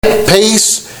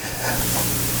peace,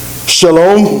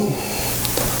 shalom,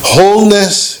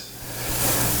 wholeness,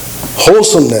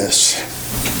 wholesomeness.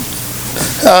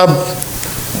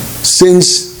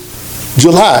 Since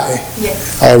July,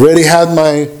 Yes. I already had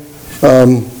my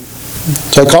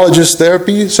psychologist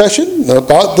therapy session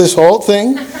about this whole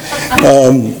thing.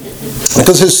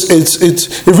 Because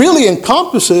it really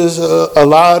encompasses a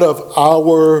lot of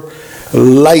our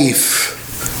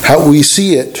life, how we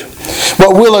see it.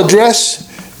 What we'll address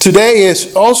today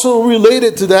is also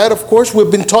related to that. Of course,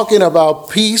 we've been talking about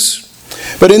peace,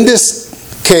 but in this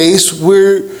case,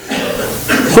 we're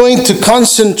going to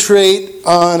concentrate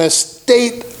on a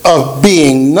state of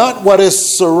being, not what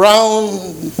is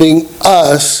surrounding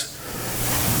us,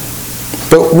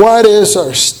 but what is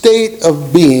our state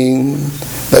of being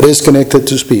that is connected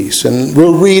to peace. And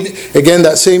we'll read again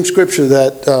that same scripture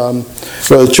that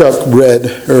Brother Chuck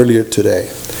read earlier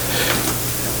today.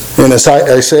 In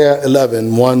Isaiah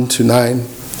 11, 1 to 9.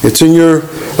 It's in your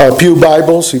pew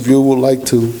Bibles, if you would like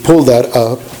to pull that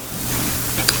up.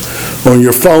 On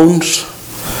your phones.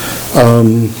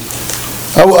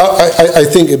 I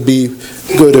think it'd be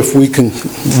good if we can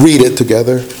read it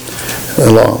together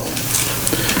along.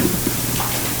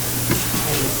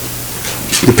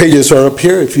 The pages are up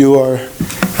here. If you are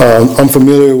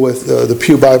unfamiliar with the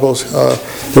pew Bibles,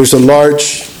 there's a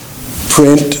large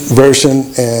print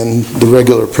version and the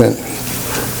regular print.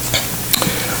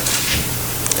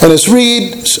 And it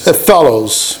reads as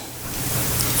follows.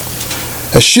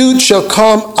 A shoot shall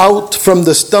come out from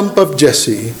the stump of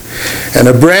Jesse, and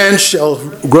a branch shall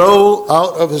grow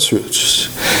out of his roots.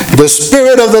 The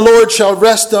Spirit of the Lord shall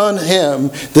rest on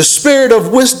him, the Spirit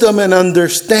of wisdom and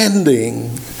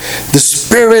understanding, the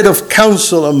Spirit of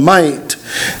counsel and might,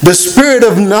 the Spirit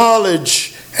of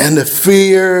knowledge and the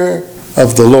fear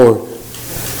of the Lord.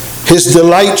 His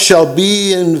delight shall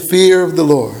be in the fear of the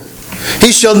Lord.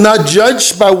 He shall not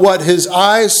judge by what his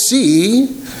eyes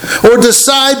see, or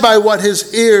decide by what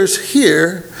his ears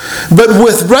hear, but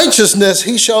with righteousness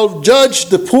he shall judge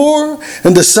the poor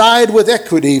and decide with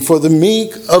equity for the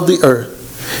meek of the earth.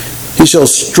 He shall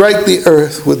strike the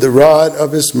earth with the rod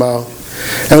of his mouth,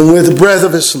 and with the breath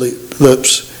of his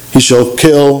lips he shall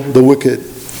kill the wicked.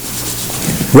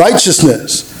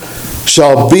 Righteousness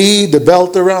shall be the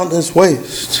belt around his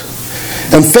waist,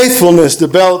 and faithfulness the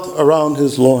belt around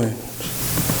his loins.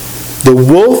 The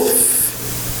wolf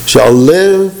shall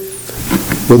live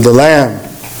with the lamb.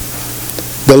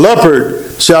 The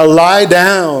leopard shall lie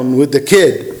down with the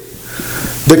kid.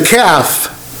 The calf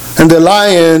and the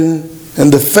lion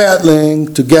and the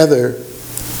fatling together,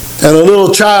 and a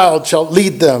little child shall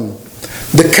lead them.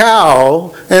 The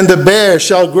cow and the bear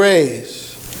shall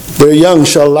graze. Their young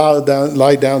shall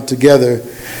lie down together,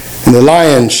 and the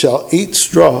lion shall eat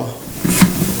straw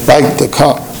like the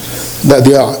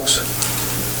ox.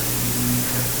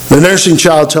 The nursing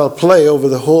child shall play over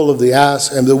the hole of the ass,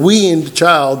 and the weaned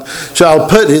child shall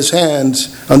put his hands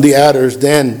on the adder's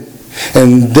den,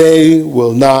 and they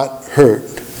will not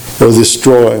hurt or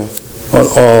destroy on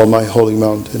all my holy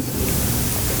mountain.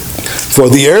 For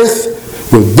the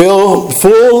earth will be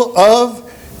full of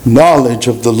knowledge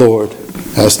of the Lord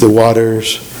as the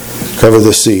waters cover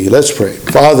the sea. Let's pray.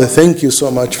 Father, thank you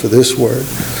so much for this word.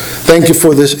 Thank you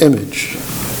for this image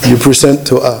you present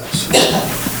to us.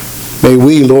 May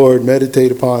we, Lord,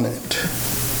 meditate upon it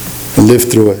and live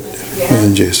through it. Yeah.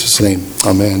 In Jesus' name,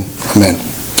 amen. Amen.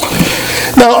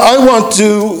 Now, I want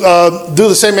to do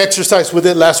the same exercise we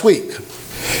did last week.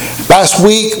 Last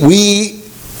week, we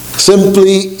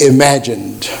simply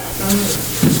imagined.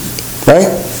 Right?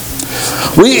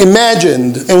 We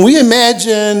imagined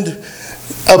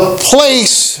a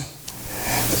place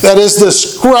that is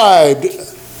described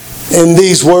in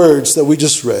these words that we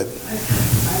just read.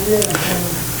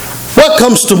 What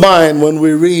comes to mind when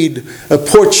we read a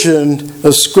portion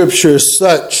of Scripture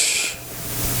such?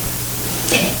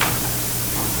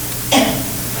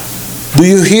 Do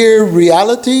you hear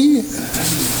reality?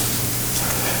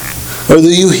 Or do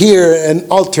you hear an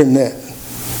alternate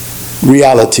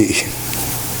reality?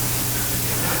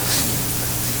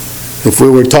 If we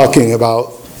were talking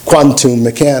about quantum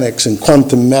mechanics and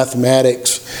quantum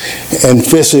mathematics and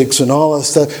physics and all that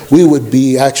stuff, we would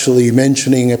be actually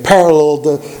mentioning a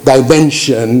parallel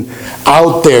dimension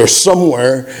out there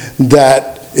somewhere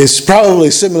that is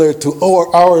probably similar to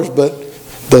ours, but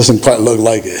doesn't quite look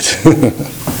like it.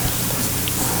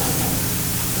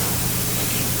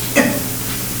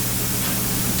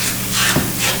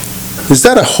 Is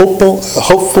that a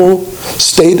hopeful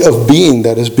state of being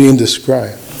that is being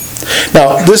described?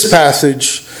 Now, this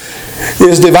passage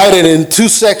is divided in two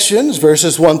sections,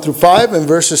 verses 1 through 5 and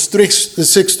verses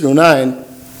 6 through 9.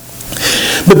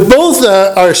 But both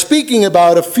are speaking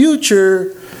about a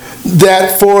future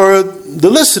that for the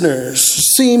listeners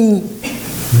seemed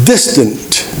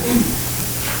distant.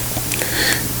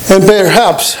 And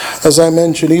perhaps, as I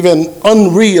mentioned, even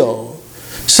unreal.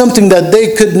 Something that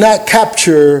they could not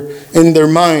capture in their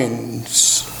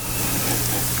minds.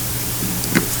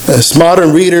 As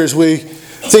modern readers, we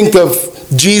think of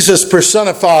Jesus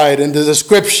personified in the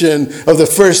description of the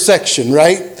first section,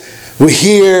 right? We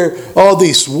hear all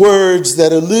these words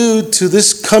that allude to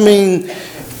this coming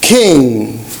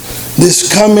king,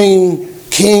 this coming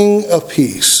King of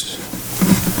Peace.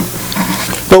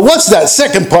 But what's that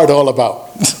second part all about?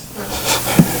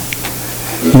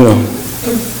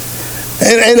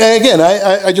 And again,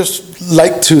 I just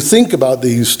like to think about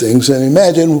these things and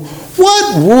imagine,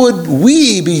 what would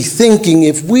we be thinking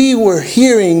if we were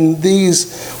hearing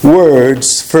these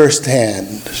words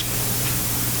firsthand?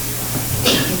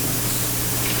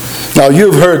 Now,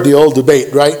 you've heard the old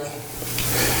debate, right?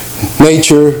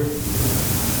 Nature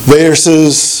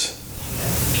versus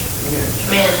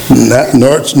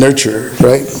nurture,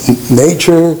 right?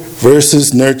 Nature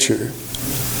versus nurture.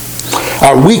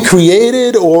 Are we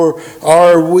created or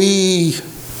are we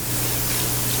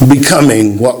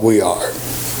becoming what we are?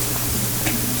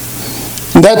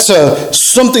 That's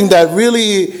something that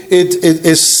really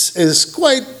is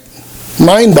quite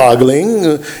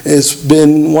mind-boggling. It's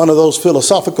been one of those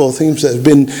philosophical themes that have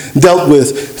been dealt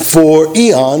with for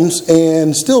eons,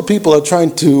 and still people are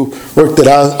trying to work that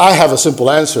out. I have a simple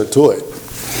answer to it.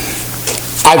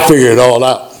 I figured it all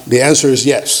out. The answer is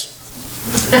yes.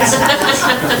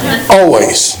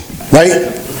 Always,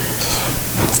 right?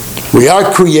 We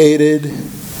are created.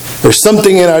 There's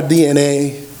something in our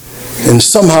DNA, and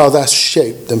somehow that's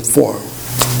shaped and formed.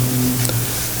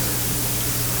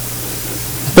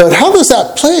 But how does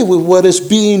that play with what is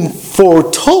being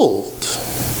foretold?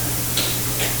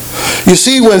 You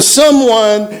see, when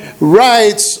someone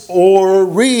writes or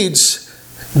reads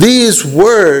these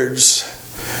words,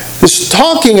 it's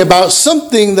talking about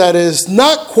something that is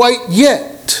not quite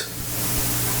yet.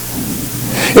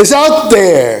 It's out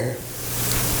there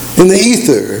in the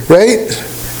ether, right?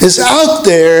 It's out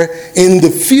there in the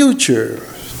future.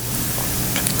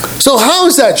 So how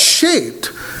is that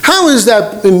shaped? How is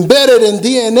that embedded in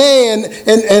DNA,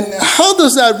 and how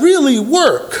does that really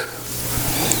work?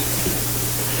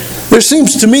 There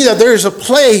seems to me that there's a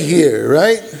play here,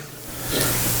 right?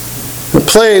 A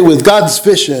play with God's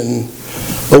vision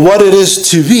of what it is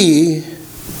to be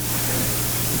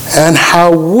and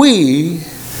how we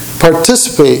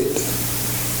participate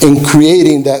in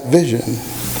creating that vision.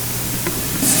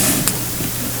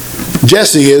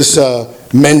 Jesse is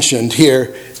mentioned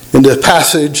here in the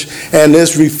passage and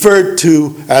is referred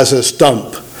to as a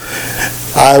stump.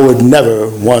 I would never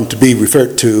want to be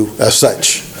referred to as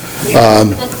such.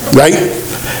 Right?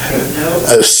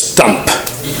 A stump.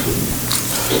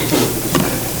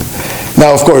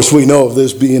 Now, of course, we know of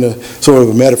this being a sort of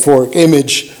a metaphoric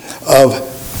image of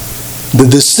the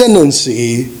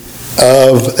descendancy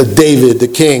of David the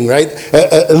king, right?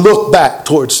 A look back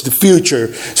towards the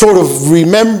future, sort of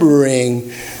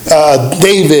remembering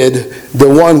David, the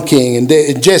one king, and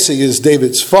Jesse is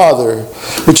David's father,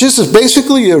 which is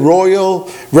basically a royal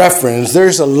reference.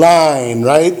 There's a line,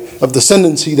 right, of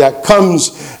descendancy that comes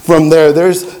from there.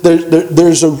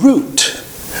 There's a root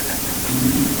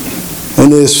in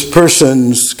this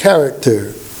person's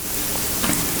character.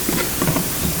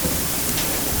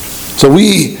 So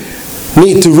we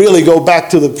need to really go back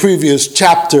to the previous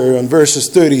chapter in verses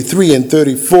 33 and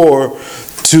 34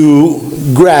 to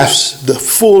grasp the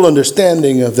full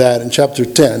understanding of that. In chapter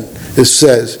 10, it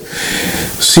says,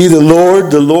 "See, the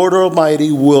Lord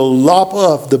Almighty will lop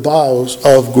off the boughs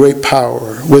of great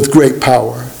power, with great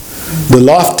power. The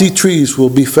lofty trees will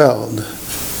be felled.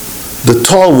 The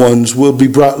tall ones will be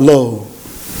brought low.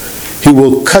 He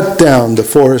will cut down the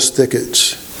forest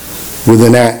thickets with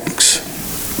an axe."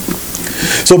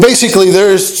 So basically,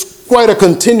 there's quite a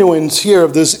continuance here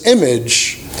of this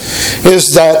image,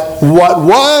 is that what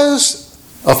was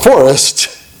a forest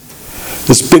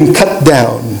has been cut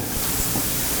down.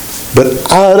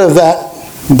 But out of that,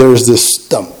 there's this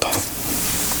stump.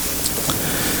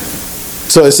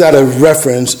 So it's at a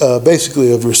reference,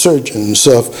 basically, of resurgence,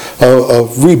 of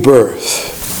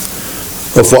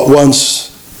rebirth, of what once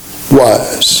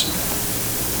was.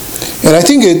 And I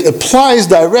think it applies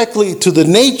directly to the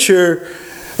nature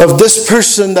of this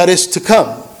person that is to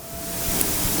come.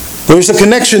 There's a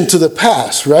connection to the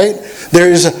past, right?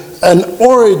 There's an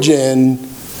origin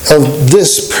of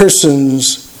this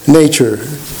person's nature,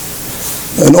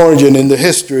 an origin in the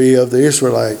history of the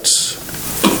Israelites.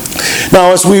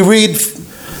 Now, as we read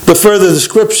the further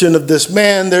description of this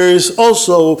man, there is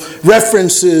also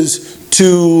references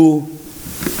to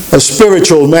a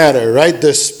spiritual matter, right?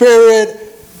 The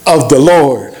Spirit of the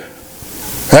Lord.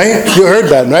 Right? You heard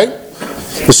that, right?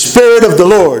 The Spirit of the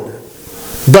Lord.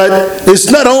 But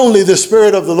it's not only the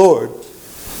Spirit of the Lord.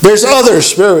 There's other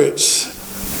spirits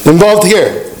involved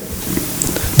here.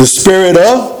 The Spirit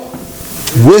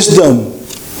of wisdom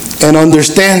and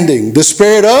understanding. The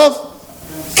Spirit of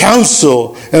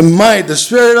counsel and might. The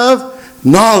Spirit of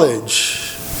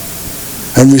knowledge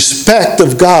and respect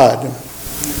of God.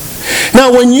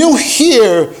 Now, when you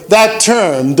hear that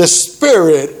term, the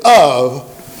Spirit of,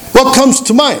 what comes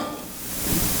to mind?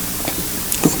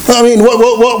 I mean,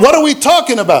 what are we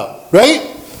talking about, right?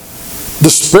 The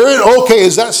Spirit, okay,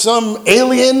 is that some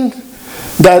alien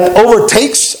that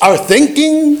overtakes our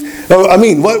thinking? I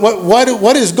mean,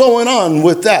 what is going on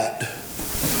with that?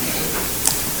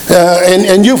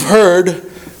 And you've heard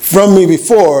from me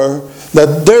before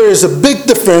that there is a big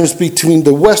difference between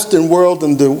the Western world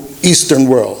and the Eastern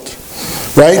world,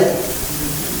 right?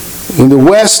 In the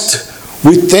West,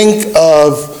 we think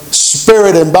of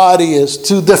spirit and body as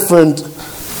two different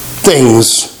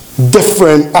things,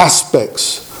 different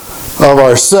aspects of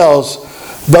ourselves,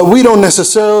 but we don't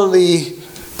necessarily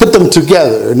put them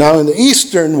together. Now, in the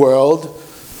Eastern world,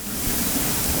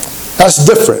 that's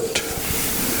different.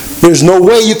 There's no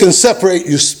way you can separate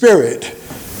your spirit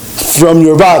from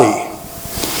your body.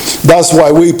 That's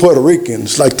why we Puerto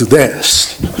Ricans like to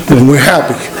dance when we're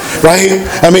happy, right?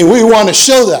 I mean, we want to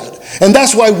show that. And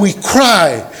that's why we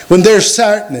cry when there's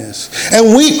sadness.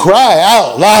 And we cry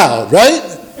out loud, right?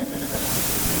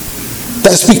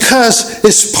 That's because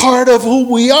it's part of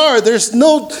who we are. There's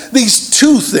no these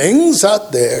two things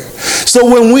out there. So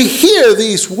when we hear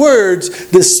these words,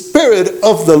 the Spirit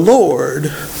of the Lord,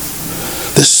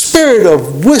 the Spirit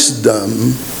of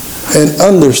wisdom and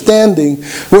understanding,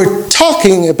 we're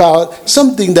talking about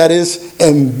something that is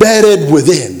embedded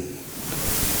within.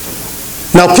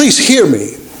 Now please hear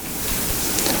me.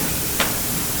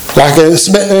 Like I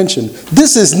mentioned,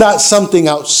 this is not something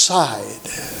outside.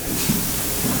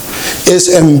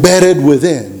 It's embedded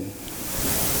within.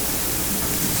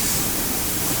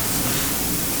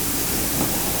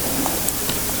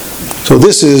 So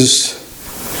this is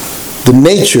the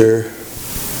nature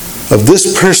of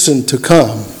this person to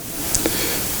come.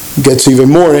 It gets even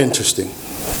more interesting.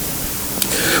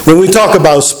 When we talk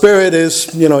about spirit, is,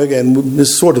 again,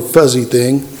 this sort of fuzzy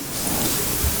thing.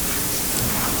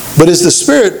 But is the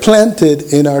Spirit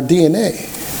planted in our DNA?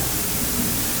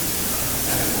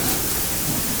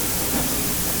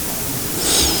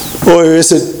 Or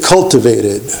is it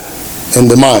cultivated in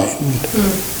the mind?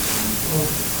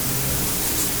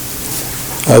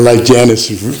 I like Janice,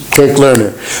 quick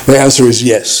learner. The answer is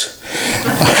yes.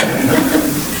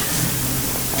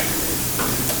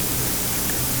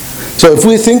 So if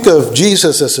we think of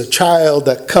Jesus as a child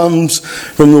that comes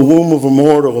from the womb of a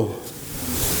mortal,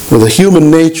 with a human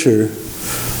nature,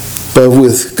 but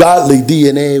with godly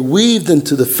DNA weaved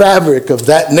into the fabric of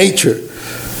that nature,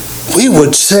 we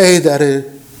would say that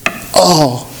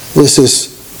this is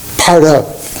part of.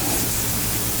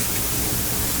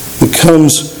 It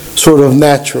comes sort of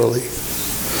naturally.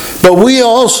 But we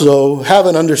also have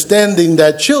an understanding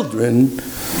that children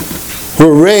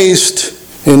were raised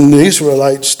in the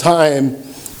Israelites' time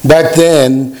back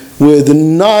then with the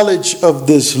knowledge of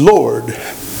this Lord,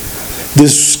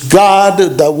 this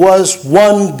God that was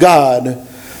one God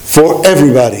for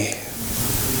everybody.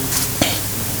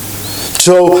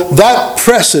 So that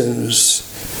presence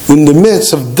in the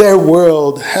midst of their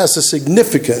world has a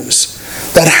significance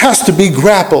that has to be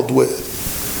grappled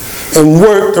with and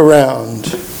worked around.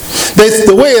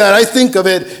 The way that I think of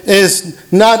it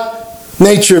is not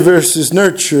nature versus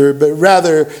nurture, but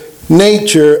rather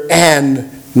nature and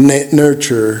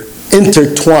nurture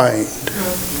intertwined.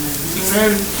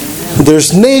 Amen.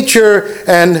 There's nature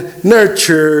and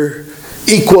nurture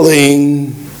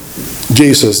equaling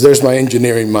Jesus. There's my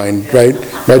engineering mind, right?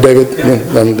 Right, David?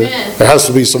 There has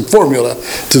to be some formula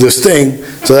to this thing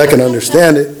so that I can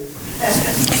understand it.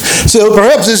 So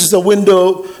perhaps this is a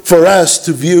window for us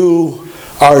to view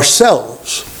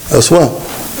ourselves as well.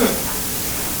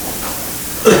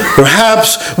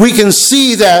 Perhaps we can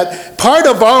see that part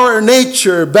of our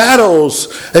nature battles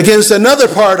against another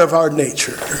part of our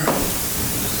nature.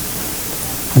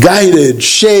 Guided,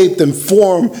 shaped, and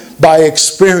formed by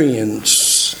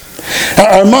experience.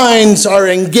 Our minds are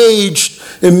engaged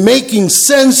in making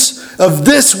sense of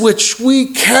this which we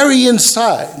carry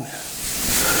inside,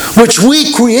 which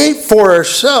we create for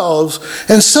ourselves,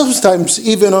 and sometimes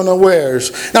even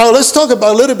unawares. Now let's talk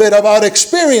a little bit about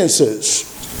experiences.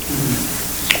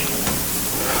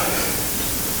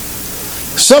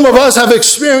 Some of us have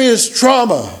experienced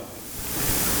trauma.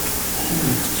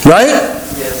 Right?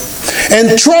 Yes.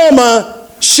 And trauma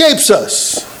shapes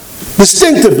us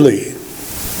distinctively.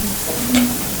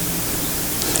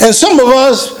 And some of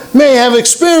us may have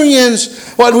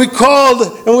experienced what we called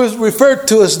and was referred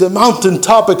to as the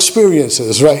mountaintop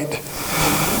experiences, right?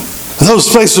 Those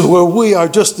places where we are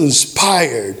just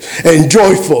inspired and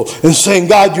joyful and saying,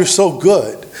 God, you're so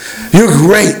good. You're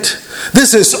great.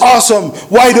 This is awesome.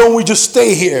 Why don't we just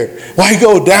stay here? Why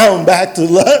go down back to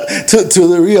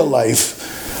the real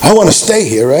life? I want to stay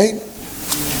here, right?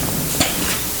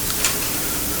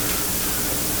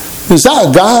 Is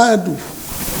that God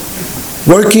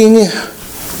working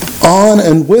on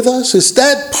and with us? Is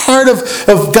that part of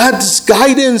God's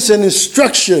guidance and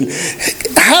instruction?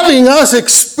 Having us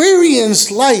experience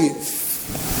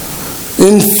life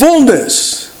in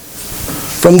fullness,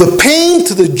 from the pain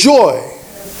to the joy,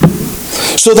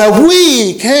 so that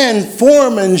we can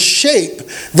form and shape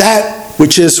that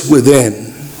which is within.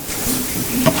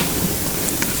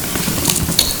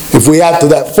 If we add to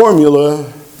that formula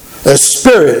a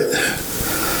spirit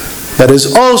that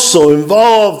is also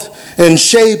involved in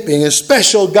shaping, a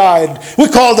special guide, we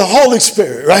call the Holy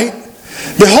Spirit, right?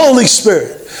 The Holy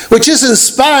Spirit, which is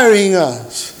inspiring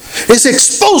us. It's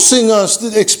exposing us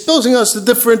to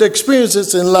different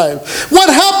experiences in life. What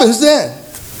happens then?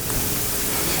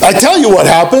 I tell you what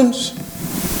happens.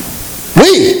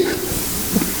 We.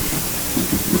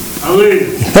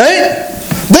 Right?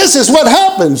 This is what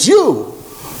happens. You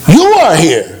are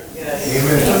here. Yes.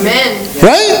 Amen.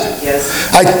 Right?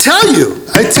 Yes. I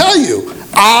tell you,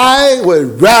 I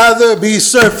would rather be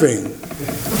surfing.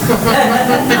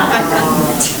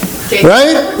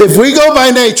 Right? If we go by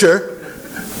nature,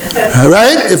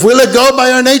 right? If we let go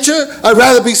by our nature, I'd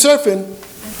rather be surfing.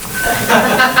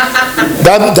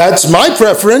 That's my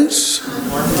preference.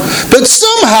 But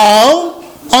somehow,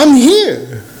 I'm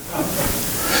here.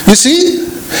 You see?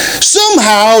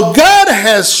 Somehow, God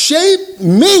has shaped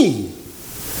me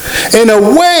in a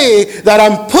way that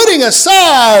I'm putting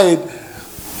aside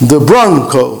the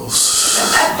Broncos.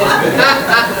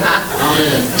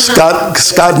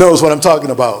 Scott knows what I'm talking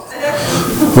about.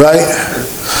 Right?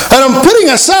 And I'm putting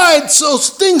aside those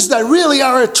things that really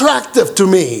are attractive to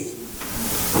me.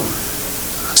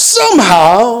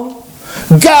 Somehow,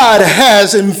 God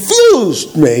has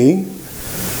infused me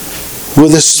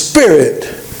with a spirit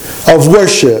of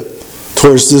worship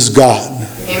towards this God.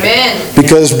 Amen.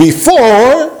 Because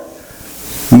before,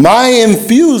 my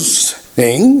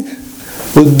infusing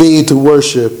would be to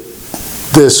worship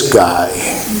this guy.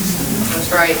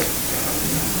 That's right.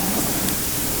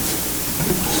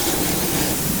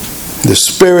 The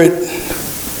Spirit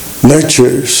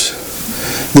nurtures.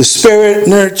 The Spirit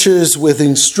nurtures with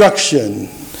instruction,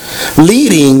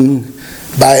 leading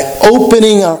by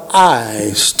opening our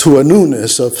eyes to a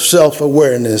newness of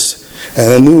self-awareness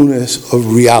and a newness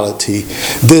of reality.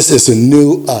 This is a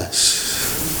new us.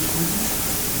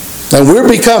 And we're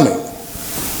becoming.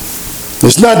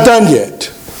 It's not done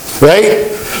yet, right?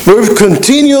 We're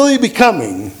continually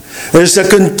becoming. There's a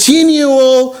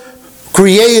continual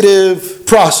creative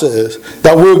process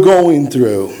that we're going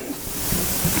through.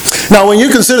 Now, when you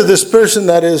consider this person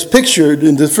that is pictured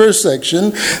in the first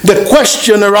section, the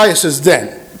question arises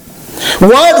then,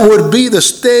 what would be the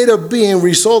state of being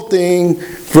resulting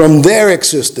from their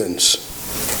existence?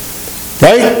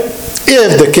 Right?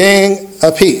 If the King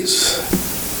of Peace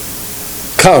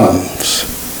comes,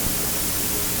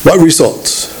 what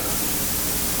results?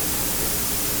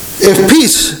 If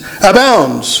peace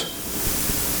abounds,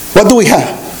 what do we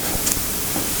have?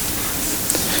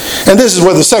 And this is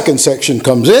where the second section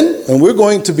comes in, and we're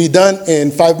going to be done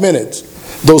in 5 minutes.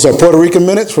 Those are Puerto Rican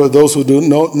minutes for those who do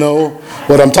not know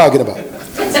what I'm talking about.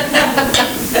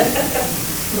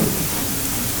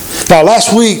 Now,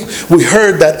 last week we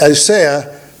heard that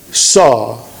Isaiah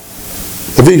saw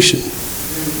a vision.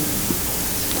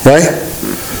 Right?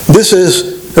 This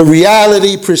is a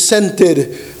reality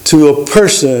presented to a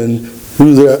person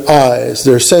through their eyes,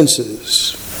 their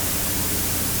senses.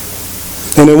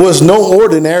 And it was no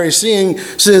ordinary seeing,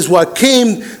 since what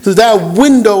came through that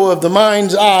window of the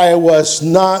mind's eye was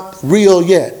not real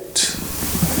yet.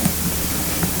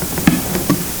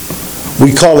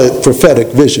 We call it prophetic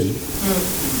vision.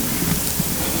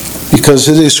 Because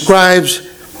it describes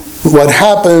what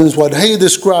happens, what he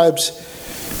describes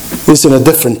is in a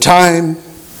different time,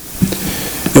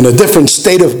 in a different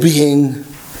state of being.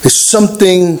 It's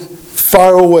something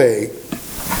far away.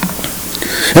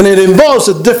 And it involves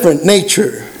a different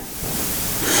nature.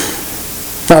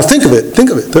 Now think of it.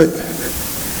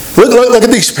 Look at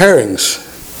these pairings.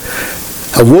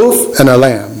 A wolf and a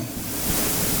lamb.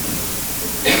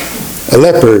 a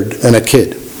leopard and a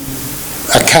kid,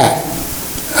 a cat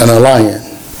and a lion.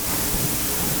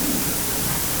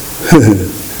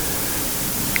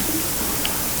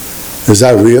 Is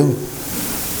that real?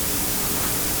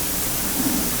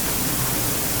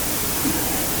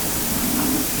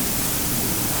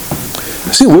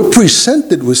 See, we're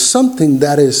presented with something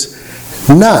that is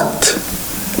not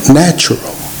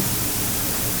natural.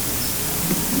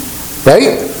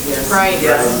 Right? Right.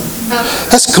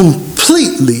 That's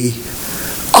completely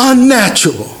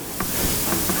unnatural.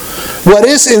 What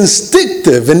is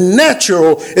instinctive and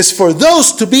natural is for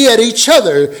those to be at each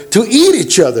other, to eat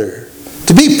each other,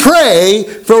 to be prey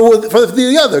for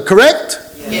the other, correct?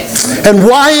 Yes. And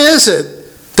why is it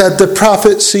that the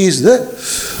prophet sees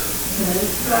this?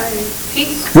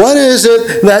 Peace. Why is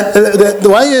it that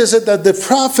the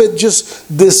prophet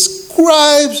just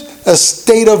describes a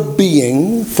state of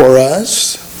being for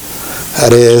us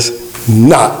that is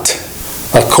not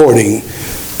according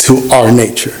to our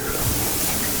nature?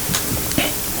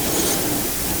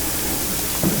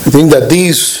 I think that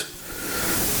these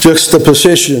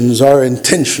juxtapositions are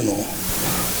intentional.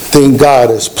 I think God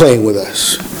is playing with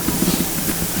us.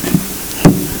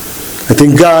 I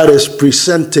think God is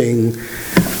presenting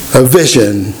a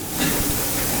vision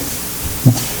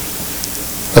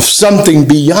of something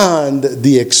beyond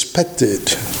the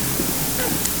expected.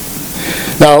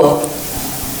 Now,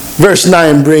 verse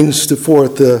 9 brings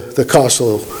forth the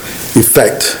causal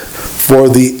effect. For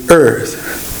the earth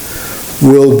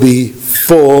will be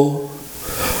full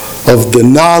of the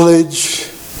knowledge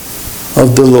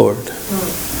of the Lord.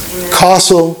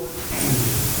 Causal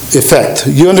effect.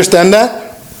 You understand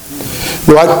that?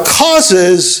 What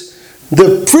causes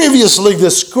the previously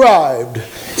described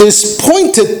is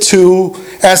pointed to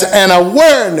as an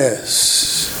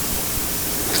awareness,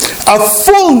 a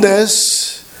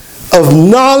fullness of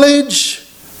knowledge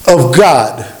of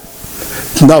God.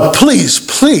 Now please,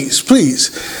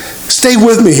 stay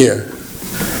with me here.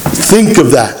 Think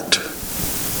of that.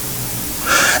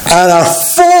 And a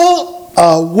full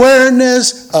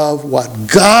awareness of what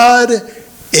God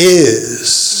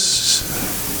is.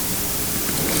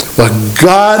 What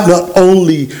God not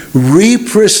only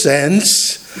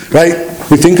represents, right?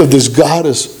 We think of this God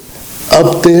as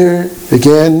up there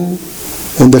again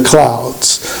in the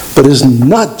clouds. But it's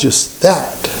not just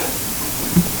that.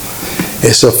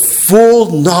 It's a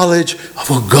full knowledge of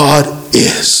what God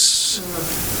is.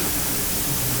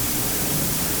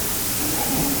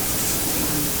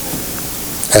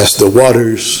 As the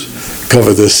waters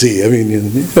cover the sea. I mean,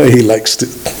 he likes to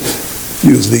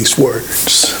use these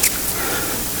words,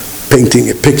 painting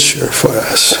a picture for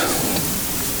us.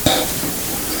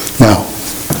 Now,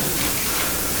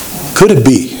 could it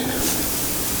be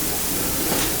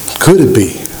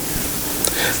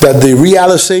that the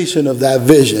realization of that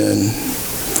vision,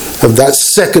 of that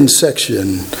second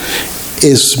section,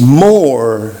 is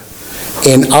more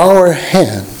in our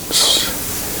hands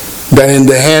than in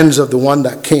the hands of the one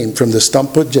that came from the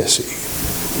stump of Jesse?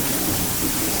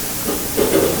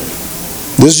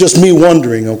 This is just me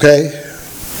wondering, okay?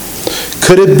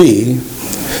 Could it be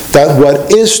that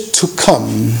what is to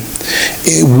come,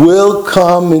 it will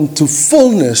come into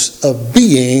fullness of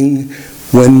being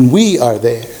when we are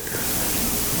there?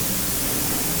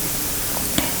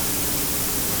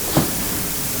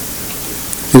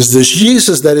 Is this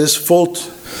Jesus that is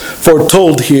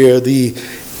foretold here, the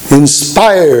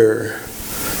inspirer,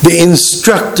 the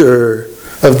instructor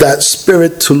of that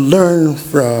spirit to learn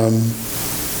from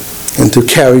and to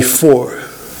carry forth?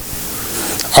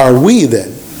 Are we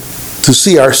then to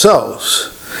see ourselves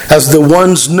as the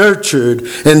ones nurtured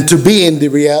and to be in the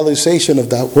realization of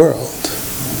that world?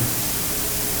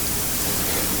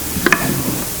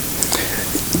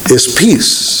 Is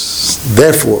peace,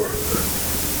 therefore,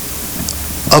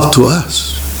 up to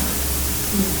us?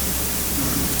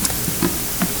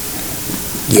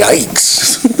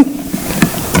 Yikes.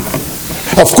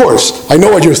 Of course, I know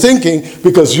what you're thinking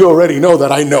because you already know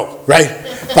that I know, right?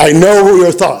 I know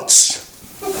your thoughts.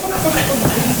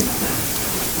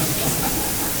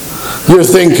 You're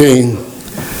thinking,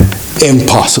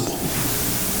 impossible.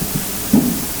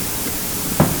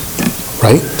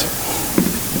 Right?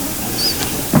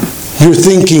 You're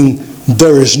thinking,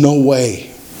 there is no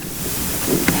way.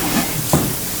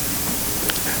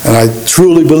 And I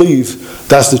truly believe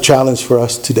that's the challenge for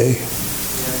us today.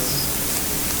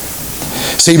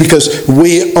 See, because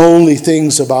we only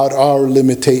think about our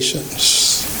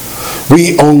limitations.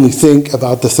 We only think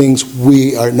about the things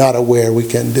we are not aware we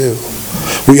can do.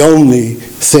 We only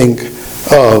think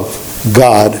of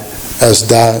God as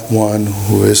that one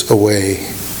who is away,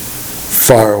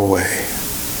 far away.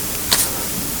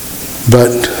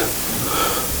 But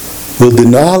will the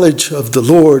knowledge of the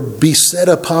Lord be set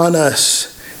upon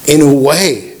us in a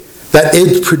way that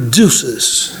it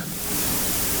produces,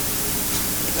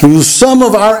 through some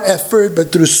of our effort,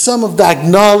 but through some of that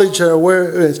knowledge or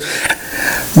awareness,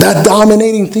 that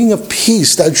dominating thing of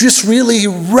peace that just really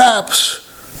wraps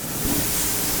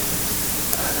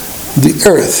the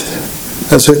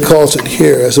earth, as it calls it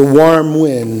here, as a warm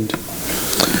wind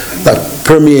that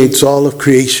permeates all of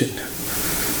creation.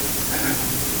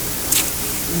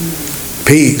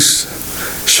 Peace,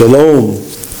 shalom,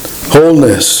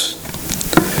 wholeness.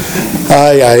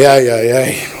 Ay, ay, ay, ay,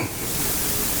 ay.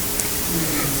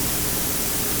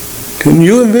 Can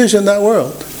you envision that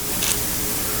world?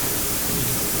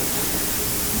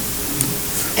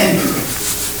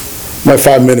 My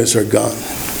 5 minutes are gone.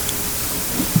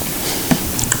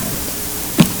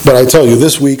 But I tell you,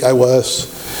 this week I was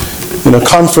in a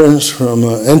conference from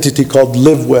an entity called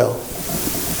Live Well.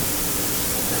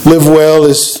 Live Well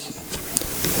is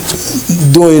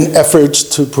doing efforts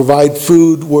to provide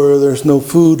food where there's no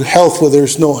food, health where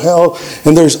there's no health,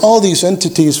 and there's all these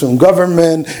entities from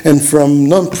government and from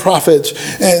non-profits,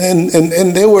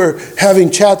 and they were having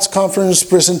chats, conference,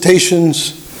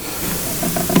 presentations.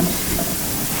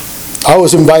 I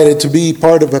was invited to be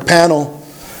part of a panel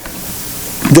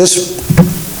just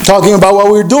talking about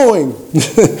what we're doing.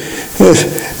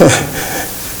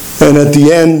 And at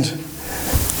the end,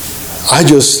 I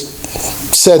just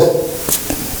said,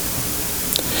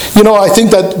 I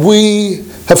think that we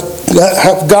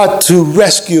have got to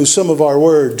rescue some of our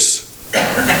words.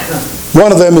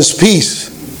 One of them is peace,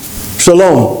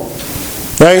 shalom,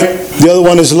 right? The other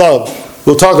one is love.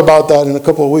 We'll talk about that in a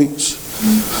couple of weeks.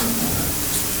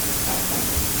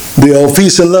 The old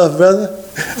peace and love, brother.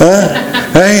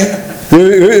 Huh? Right?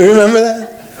 You remember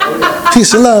that?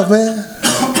 Peace and love, man.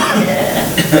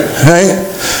 Right?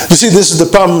 You see, this is the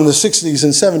problem in the 60s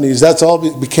and 70s. That's all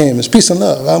it became. It's peace and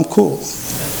love. I'm cool.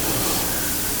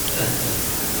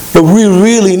 But we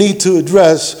really need to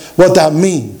address what that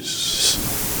means.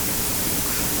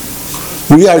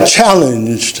 We are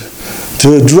challenged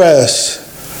to address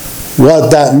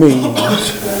what that means.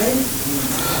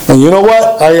 And you know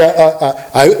what?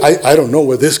 I don't know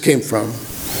where this came from.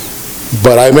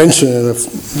 But I mentioned in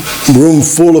a room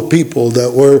full of people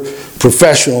that were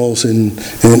professionals in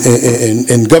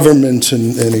governments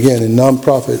and again in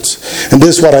nonprofits. And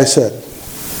this is what I said.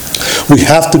 We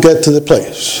have to get to the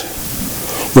place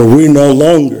where we're no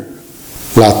longer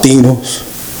Latinos,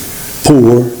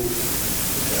 poor,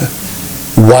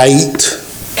 white,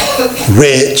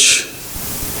 rich.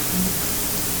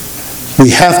 We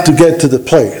have to get to the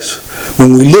place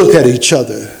when we look at each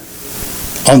other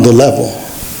on the level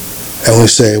and we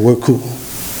say, we're cool.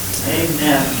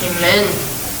 Amen. Amen.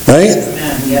 Right?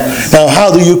 Amen. Yes. Now, how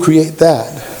do you create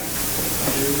that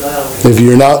if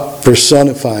you're not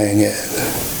personifying it?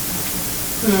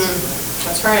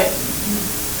 That's right.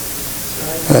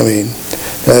 I mean,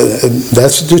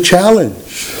 that's the challenge.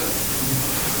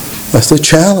 That's the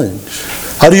challenge.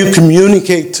 How do you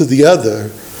communicate to the other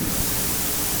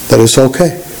that it's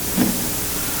okay,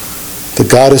 that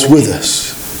God is with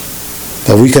us,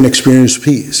 that we can experience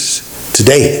peace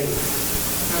today,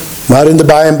 not in the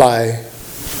by and by,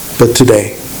 but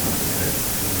today?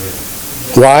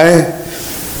 Why?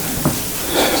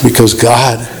 Because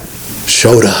God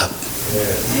showed up.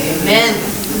 Amen.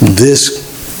 This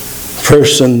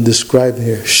person described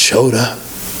here showed up,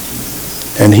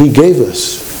 and he gave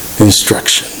us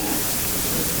instruction.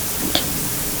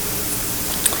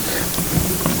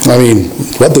 I mean,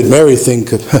 what did Mary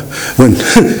think of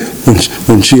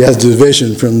when she has the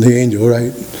vision from the angel,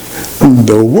 right?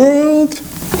 The world.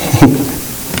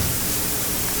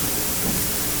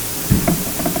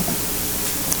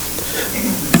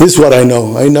 This is what I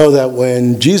know. I know that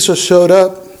when Jesus showed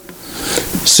up,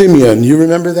 Simeon, you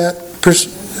remember that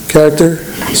character?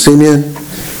 Simeon,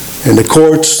 in the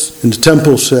courts, in the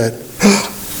temple said,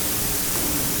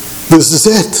 this is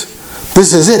it.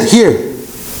 This is it here.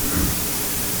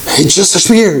 He just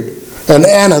appeared. And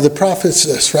Anna, the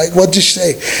prophetess, right? What did she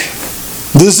say?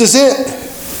 This is it.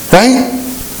 Right?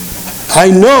 I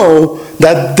know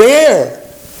that their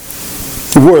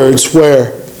words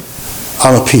were,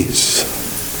 I'm at peace.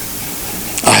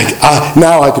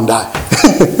 Now I can die.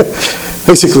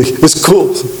 Basically, it's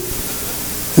cool.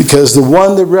 Because the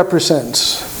one that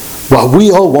represents what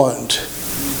we all want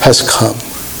has come.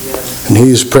 And he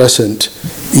is present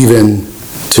even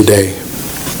today.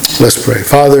 Let's pray.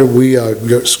 Father, we are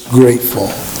just grateful.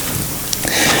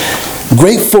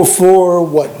 Grateful for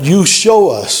what you show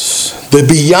us, the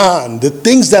beyond, the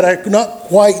things that are not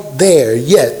quite there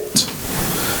yet.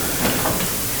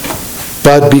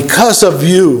 But because of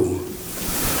you,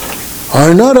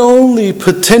 are not only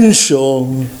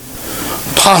potential,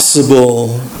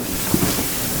 possible,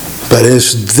 but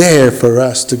is there for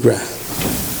us to grab.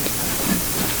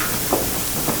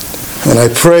 And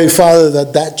I pray, Father,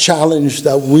 that challenge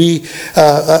that we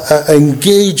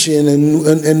engage in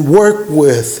and work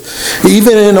with,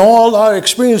 even in all our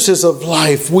experiences of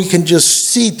life, we can just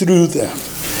see through them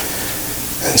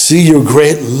and see your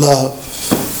great love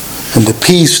and the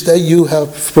peace that you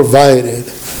have provided,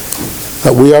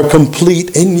 that we are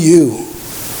complete in you.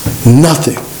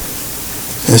 Nothing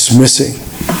is missing.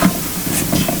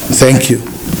 Thank you.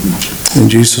 In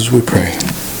Jesus we pray.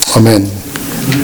 Amen.